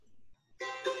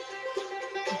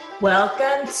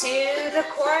Welcome to the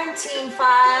Quarantine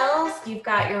Files. You've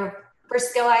got your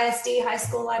Frisco ISD High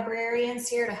School librarians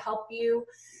here to help you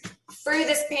through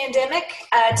this pandemic.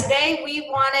 Today we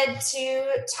wanted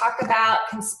to talk about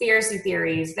conspiracy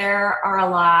theories. There are a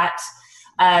lot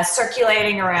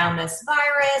circulating around this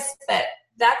virus, but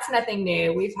that's nothing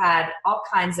new. We've had all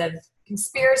kinds of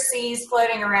conspiracies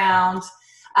floating around.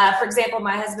 For example,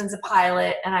 my husband's a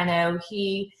pilot, and I know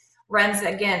he runs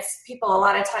against people a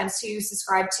lot of times who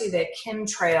subscribe to the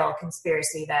chemtrail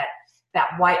conspiracy, that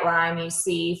white line you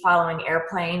see following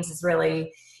airplanes is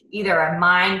really either a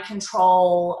mind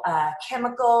control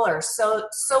chemical or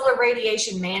solar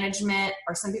radiation management,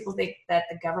 or some people think that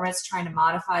the government's trying to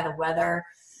modify the weather.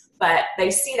 But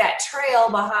they see that trail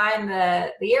behind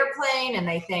the airplane and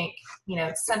they think,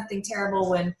 it's something terrible,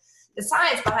 when the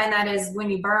science behind that is when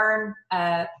you burn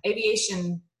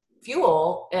aviation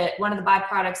fuel, one of the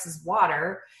byproducts is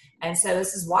water. And so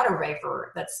this is water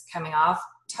vapor that's coming off,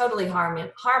 totally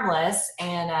harmless.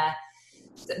 And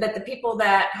but the people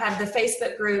that have the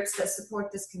Facebook groups that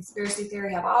support this conspiracy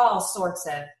theory have all sorts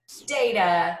of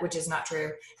data, which is not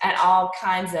true, and all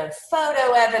kinds of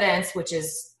photo evidence, which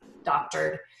is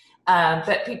doctored.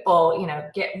 But people,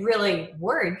 get really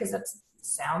worried because it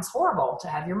sounds horrible to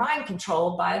have your mind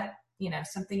controlled by,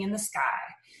 something in the sky.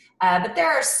 But there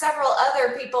are several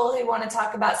other people who want to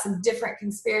talk about some different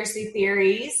conspiracy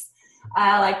theories.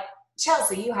 Like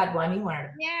Chelsea, you had one you wanted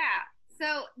to. Yeah.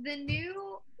 So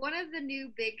one of the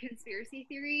new big conspiracy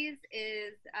theories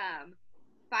is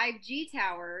 5G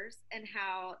towers and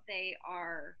how they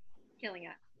are killing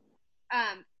us.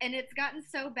 And it's gotten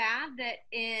so bad that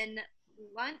in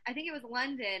I think it was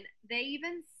London, they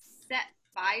even set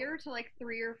fire to like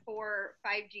 3 or 4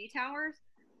 5G towers.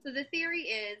 So the theory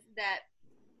is that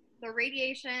the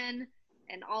radiation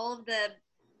and all of the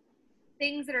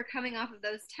things that are coming off of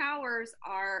those towers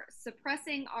are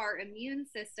suppressing our immune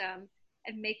system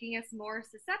and making us more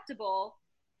susceptible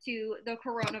to the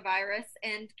coronavirus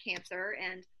and cancer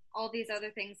and all these other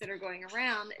things that are going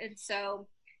around. And so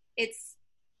it's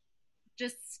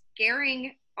just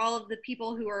scaring all of the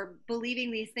people who are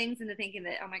believing these things into thinking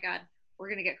that, oh my God, we're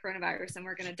going to get coronavirus and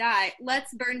we're going to die.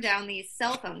 Let's burn down these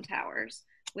cell phone towers,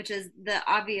 which is the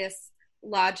obvious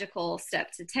logical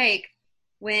step to take,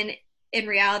 when in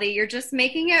reality you're just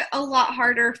making it a lot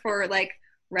harder for like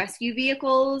rescue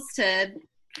vehicles to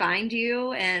find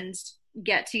you and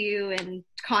get to you, and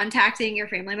contacting your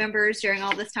family members during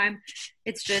all this time.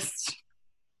 It's just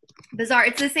bizarre.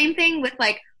 It's the same thing with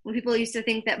like when people used to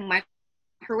think that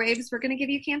microwaves were going to give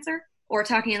you cancer, or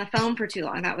talking on the phone for too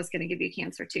long, that was going to give you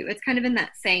cancer too. It's kind of in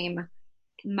that same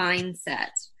mindset.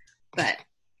 But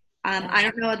I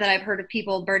don't know that I've heard of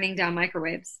people burning down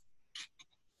microwaves.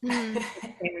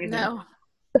 No,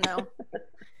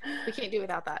 we can't do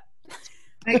without that.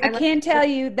 I can tell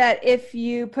you that if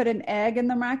you put an egg in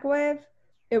the microwave,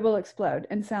 it will explode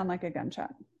and sound like a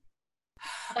gunshot.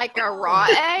 Like a raw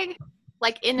egg?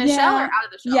 Like in the shell or out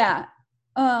of the shell? Yeah,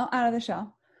 out of the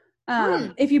shell.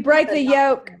 If you break the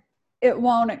yolk, it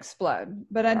won't explode.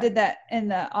 But I did that in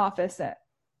the office at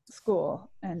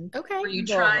school. And were you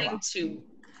trying to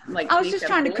I was just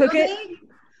trying to cook it.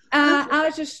 I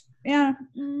was just, I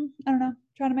don't know,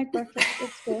 trying to make breakfast at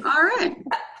school. All right.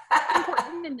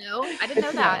 Important to know. I didn't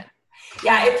know that.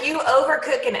 Yeah, if you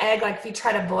overcook an egg, like if you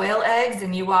try to boil eggs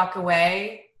and you walk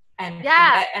away and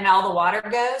all the water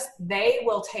goes, they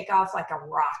will take off like a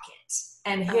rocket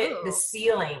and hit the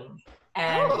ceiling.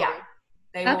 And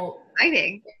they will.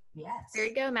 Exciting. Yes. There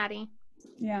you go, Maddie.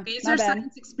 Yeah. These are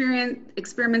science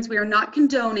experiments we are not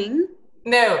condoning.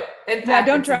 No, in fact,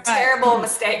 don't it's try. a terrible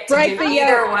mistake to Break do the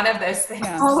either yolk. one of those things.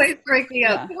 Yeah. Always break the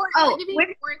yolk. Yeah. With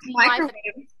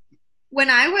microwave. When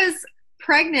I was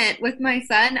pregnant with my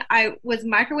son, I was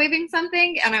microwaving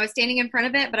something and I was standing in front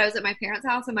of it, but I was at my parents'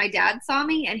 house and my dad saw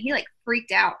me and he like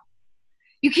freaked out.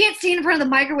 You can't stand in front of the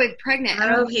microwave pregnant.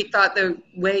 Oh, he thought the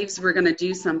waves were going to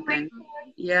do something.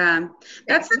 Yeah.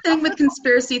 That's the thing with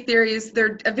conspiracy theories.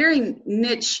 They're a very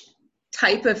niche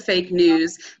type of fake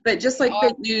news, but just like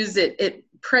fake news, it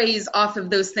preys off of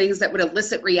those things that would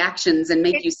elicit reactions and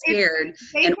make you scared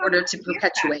in order to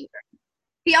perpetuate.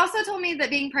 He also told me that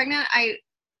being pregnant,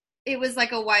 it was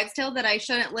like a wives' tale that I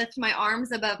shouldn't lift my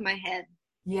arms above my head.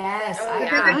 Yes, I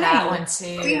heard that one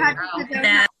too. We had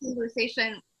a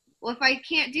conversation. Well, if I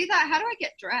can't do that, how do I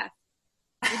get dressed?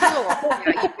 You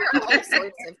hear all sorts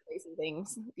of crazy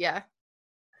things. Yeah.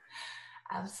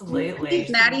 Absolutely. I think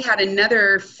Maddie had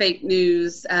another fake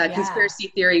news conspiracy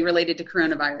theory related to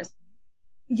coronavirus.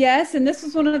 Yes, and this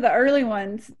was one of the early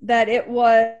ones, that it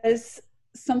was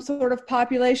some sort of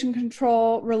population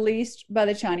control released by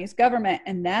the Chinese government,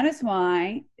 and that is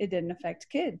why it didn't affect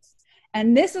kids.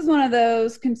 And this is one of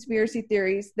those conspiracy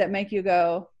theories that make you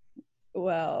go,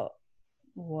 well,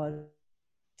 what?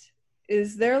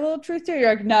 Is there a little truth to it?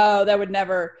 You're like, no, that would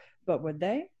never, but would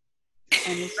they?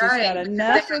 And it's just got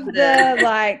enough of the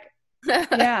like,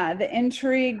 yeah, the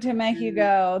intrigue to make you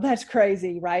go, that's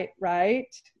crazy, right?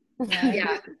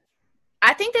 Yeah.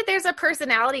 I think that there's a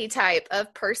personality type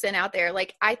of person out there.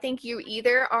 Like, I think you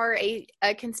either are a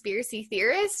conspiracy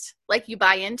theorist, like you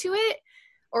buy into it,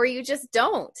 or you just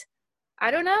don't. I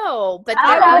don't know. But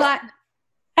I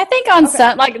think on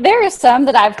some, like, there is some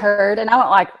that I've heard, and I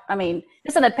don't like, I mean,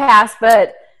 just in the past,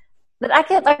 but I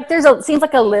get, like, seems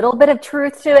like a little bit of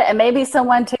truth to it, and maybe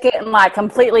someone took it and, like,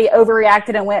 completely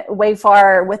overreacted and went way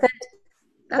far with it.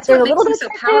 That's what makes it so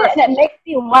powerful. And it makes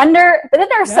me wonder. But then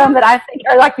there are some that I think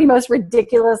are like the most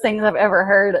ridiculous things I've ever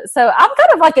heard. So I'm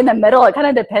kind of like in the middle. It kind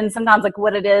of depends sometimes, like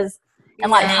what it is and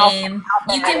like how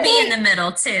you can be in the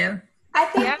middle too. I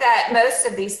think that most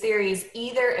of these theories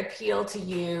either appeal to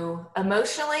you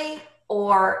emotionally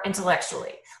or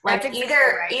intellectually. Like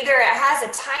either it has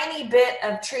a tiny bit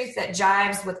of truth that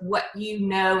jives with what you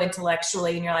know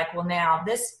intellectually, and you're like, well, now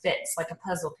this fits like a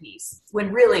puzzle piece,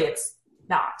 when really it's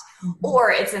not.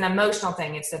 Or it's an emotional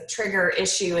thing. It's a trigger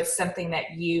issue. It's something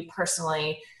that you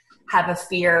personally have a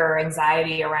fear or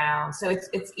anxiety around. So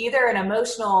it's either an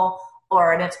emotional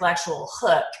or an intellectual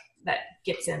hook that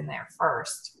gets in there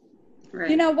first. Right.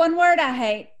 You know, one word I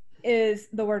hate is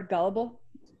the word gullible,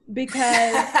 because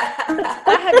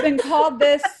I have been called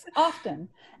this often,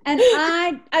 and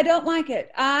I don't like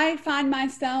it. I find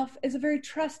myself as a very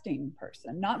trusting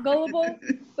person, not gullible,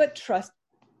 but trusting.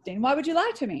 Why would you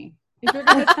lie to me? If you're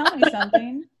going to tell me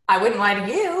something, I wouldn't lie to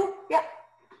you. Yeah.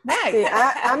 Right. See,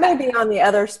 I may be on the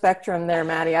other spectrum there,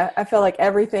 Maddie. I feel like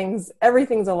everything's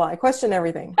a lie. Question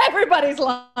everything. Everybody's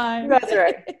lying. That's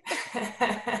right.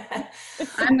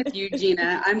 I'm with you,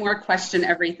 Gina. I more question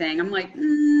everything. I'm like,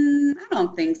 I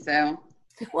don't think so.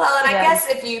 Well, and I guess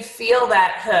if you feel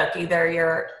that hook, either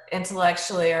you're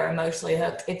intellectually or emotionally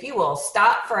hooked, if you will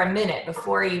stop for a minute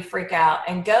before you freak out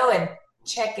and go and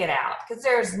check it out, because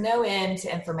there's no end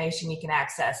to information you can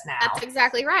access now. That's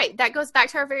exactly right. That goes back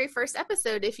to our very first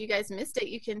episode. If you guys missed it,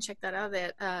 you can check that out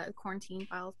at Quarantine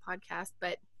Files podcast.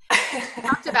 But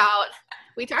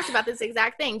we talked about this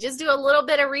exact thing. Just do a little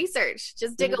bit of research.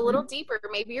 Just dig a little deeper.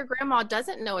 Maybe your grandma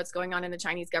doesn't know what's going on in the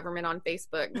Chinese government on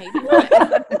Facebook. Maybe not.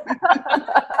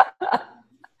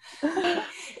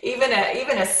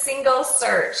 Even a single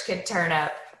search could turn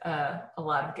up a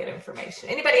lot of good information.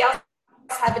 Anybody else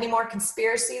have any more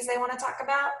conspiracies they want to talk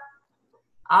about?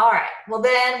 All right. Well,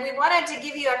 then we wanted to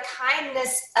give you a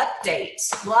kindness update.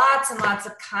 Lots and lots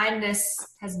of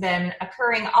kindness has been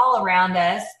occurring all around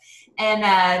us. And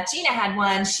Gina had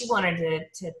one she wanted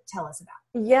to tell us about.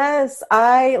 Yes,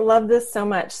 I love this so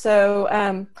much.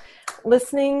 So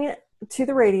listening to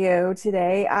the radio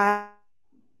today,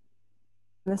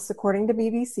 this according to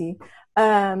BBC,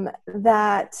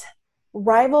 that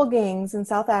rival gangs in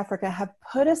South Africa have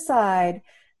put aside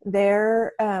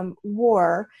their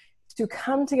war to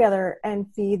come together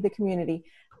and feed the community.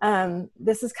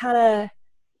 This is kind of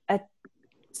a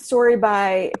story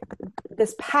by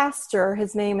this pastor.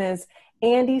 His name is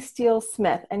Andy Steele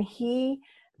Smith, and he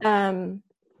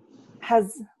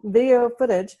has video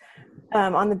footage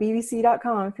on the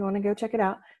bbc.com if you want to go check it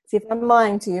out. See if I'm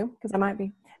lying to you, because I might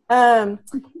be.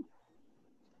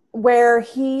 Where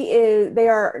they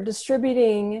are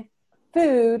distributing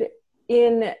food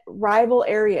in rival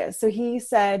areas. So he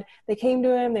said they came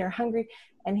to him, they were hungry,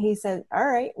 and he said, all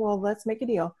right, well, let's make a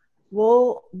deal.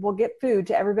 We'll get food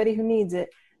to everybody who needs it,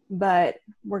 but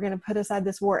we're going to put aside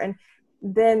this war. And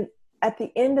then at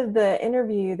the end of the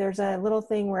interview, there's a little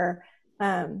thing where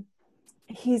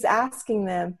he's asking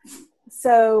them,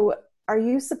 so are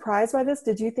you surprised by this?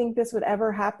 Did you think this would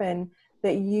ever happen,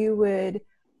 that you would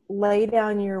lay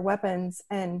down your weapons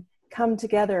and come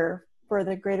together for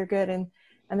the greater good? And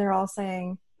they're all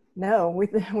saying, no, we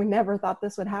never thought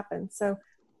this would happen. So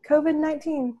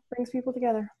COVID-19 brings people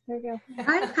together. There you go.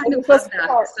 I kind of love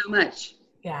that so much.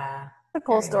 Yeah. A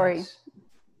cool story. Much.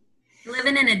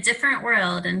 Living in a different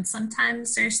world, and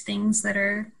sometimes there's things that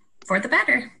are for the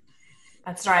better.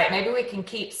 That's right. Maybe we can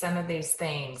keep some of these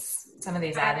things, some of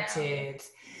these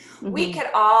attitudes. We could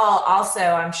all also,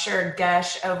 I'm sure,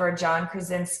 gush over John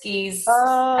Krasinski's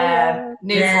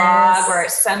new vlog, or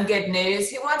Some Good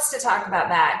News. Who wants to talk about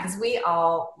that? Because we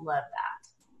all love that.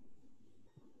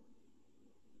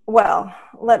 Well,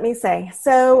 let me say.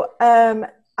 So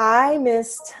I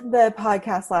missed the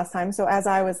podcast last time. So as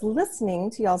I was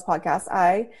listening to y'all's podcast,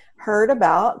 I heard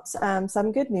about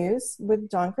Some Good News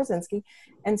with John Krasinski.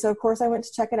 And so, of course, I went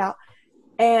to check it out.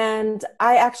 And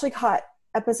I actually caught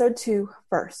episode 2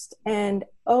 first. And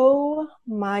oh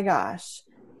my gosh.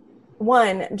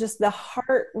 One, just the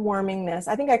heartwarmingness.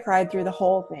 I think I cried through the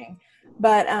whole thing.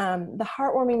 But the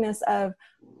heartwarmingness of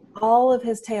all of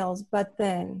his tales, but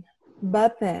then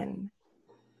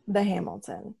the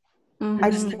Hamilton. Mm-hmm.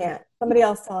 I just can't. Somebody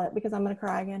else tell it because I'm going to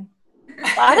cry again.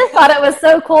 I just thought it was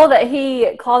so cool that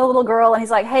he called the little girl and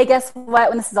he's like, hey, guess what?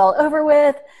 When this is all over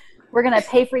with, we're going to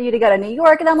pay for you to go to New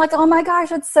York. And I'm like, oh my gosh,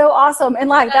 that's so awesome. And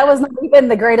like, that was not even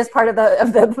the greatest part of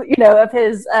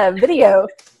his video,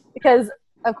 because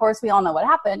of course we all know what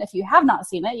happened. If you have not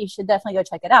seen it, you should definitely go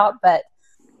check it out. But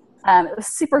it was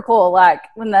super cool. Like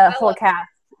when the whole cast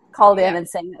called in and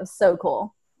sang, it was so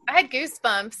cool. I had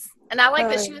goosebumps. And I like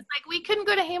that she was like, we couldn't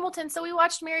go to Hamilton, so we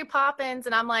watched Mary Poppins.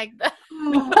 And I'm like,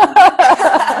 I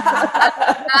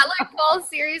like full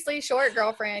seriously short,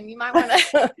 girlfriend. You might want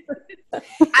to.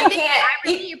 I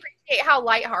really appreciate how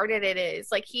lighthearted it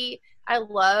is. Like I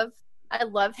love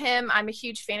him. I'm a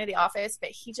huge fan of The Office,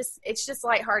 but it's just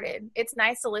lighthearted. It's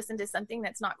nice to listen to something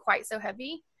that's not quite so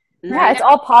heavy. Yeah, it's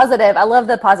all positive. I love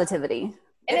the positivity.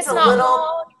 And it's not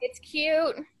long. It's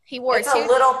cute. It's a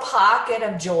little pocket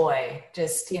of joy.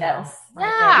 Just, yes.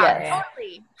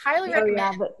 Totally. Highly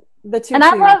recommend. Yeah, the two. And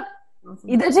I love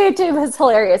the two is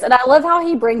hilarious. And I love how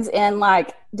he brings in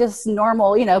like just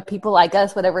normal, people like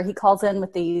us, whatever. He calls in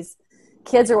with these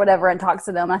kids or whatever and talks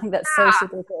to them. I think that's so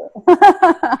super cool. His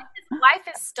life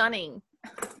is stunning.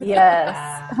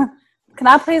 Yes. Can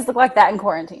I please look like that in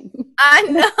quarantine? I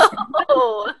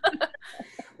know.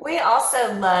 We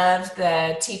also loved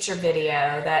the teacher video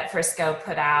that Frisco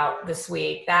put out this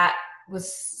week. That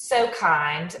was so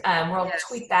kind. We'll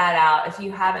tweet that out. If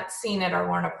you haven't seen it or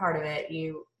weren't a part of it,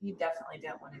 you definitely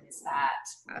don't want to miss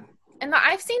that. And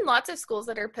I've seen lots of schools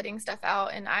that are putting stuff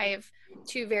out, and I have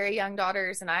 2 very young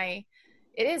daughters, and it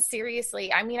is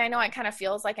seriously, I mean, I know it kind of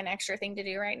feels like an extra thing to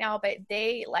do right now, but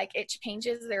it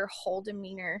changes their whole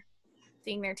demeanor,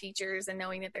 seeing their teachers and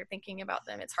knowing that they're thinking about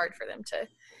them. It's hard for them to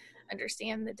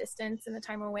understand the distance and the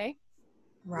time away.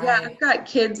 Right. Yeah, I've got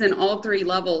kids in all 3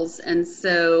 levels, and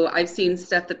so I've seen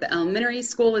stuff that the elementary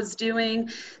school is doing.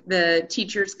 The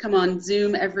teachers come on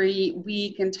Zoom every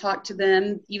week and talk to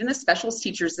them. Even the specials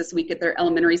teachers this week at their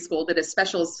elementary school did a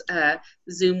specials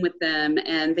Zoom with them,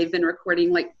 and they've been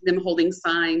recording like them holding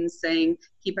signs saying,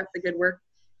 keep up the good work.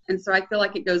 And so I feel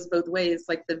like it goes both ways.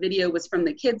 Like the video was from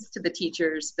the kids to the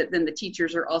teachers, but then the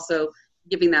teachers are also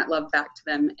giving that love back to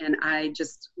them. And I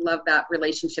just love that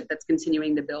relationship that's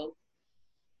continuing to build.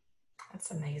 That's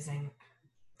amazing.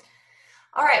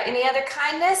 All right. Any other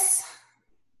kindness?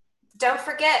 Don't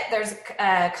forget, there's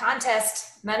a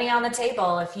contest, money on the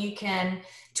table. If you can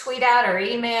tweet out or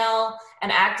email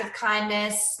an act of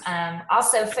kindness.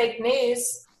 Also fake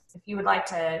news. If you would like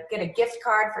to get a gift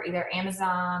card for either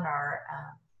Amazon or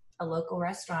a local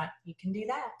restaurant, you can do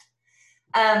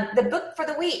that. The book for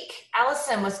the week,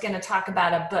 Allison was going to talk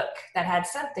about a book that had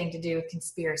something to do with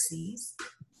conspiracies.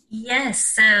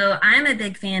 Yes, so I'm a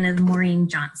big fan of Maureen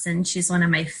Johnson. She's one of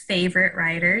my favorite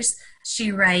writers.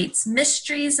 She writes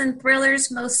mysteries and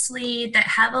thrillers mostly that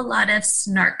have a lot of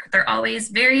snark. They're always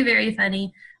very, very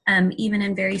funny, even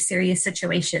in very serious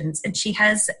situations. And she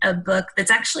has a book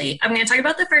that's actually, I'm going to talk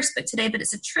about the first book today, but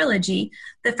it's a trilogy.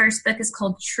 The first book is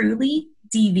called Truly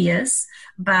Devious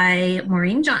by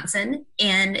Maureen Johnson,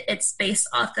 and it's based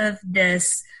off of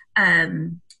this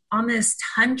almost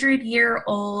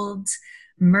 100-year-old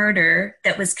murder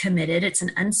that was committed. It's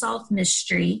an unsolved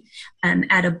mystery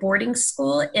at a boarding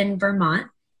school in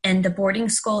Vermont, and the boarding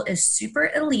school is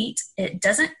super elite. It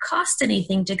doesn't cost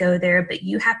anything to go there, but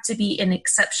you have to be an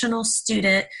exceptional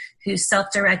student who's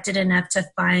self-directed enough to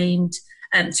find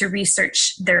to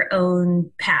research their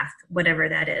own path, whatever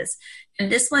that is.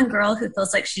 And this one girl who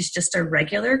feels like she's just a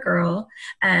regular girl,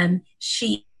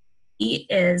 she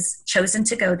is chosen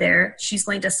to go there. She's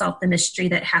going to solve the mystery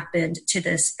that happened to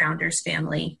this founder's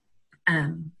family.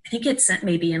 I think it's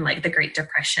maybe in like the Great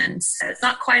Depression. So it's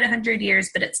not quite 100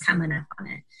 years, but it's coming up on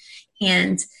it.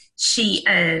 And she,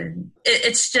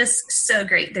 it's just so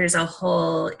great. There's a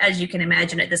whole, as you can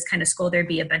imagine at this kind of school, there'd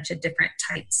be a bunch of different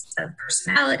types of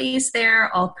personalities there,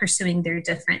 all pursuing their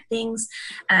different things.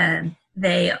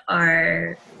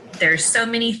 There's so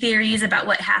many theories about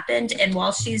what happened. And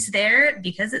while she's there,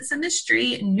 because it's a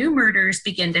mystery, new murders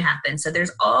begin to happen. So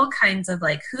there's all kinds of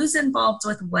like, who's involved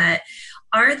with what?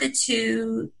 Are the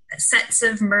two sets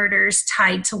of murders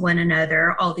tied to one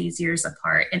another all these years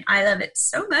apart? And I love it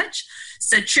so much.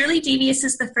 So Truly Devious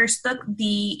is the first book.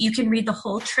 You can read the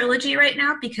whole trilogy right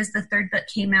now because the third book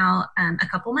came out a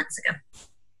couple months ago.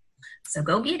 So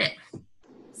go get it.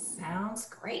 Sounds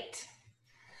great.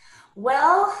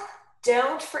 Well,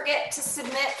 don't forget to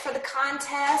submit for the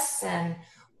contests and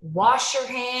wash your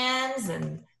hands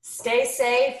and stay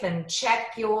safe and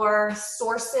check your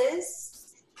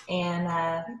sources.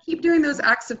 And keep doing those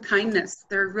acts of kindness.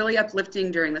 They're really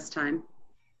uplifting during this time.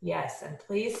 Yes, and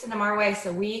please send them our way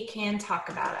so we can talk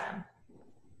about them.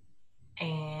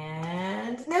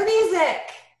 And no music.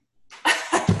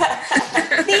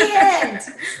 The end.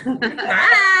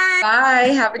 Bye.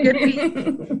 Bye. Have a good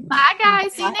week. Bye,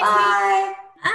 guys. See you next week. Bye.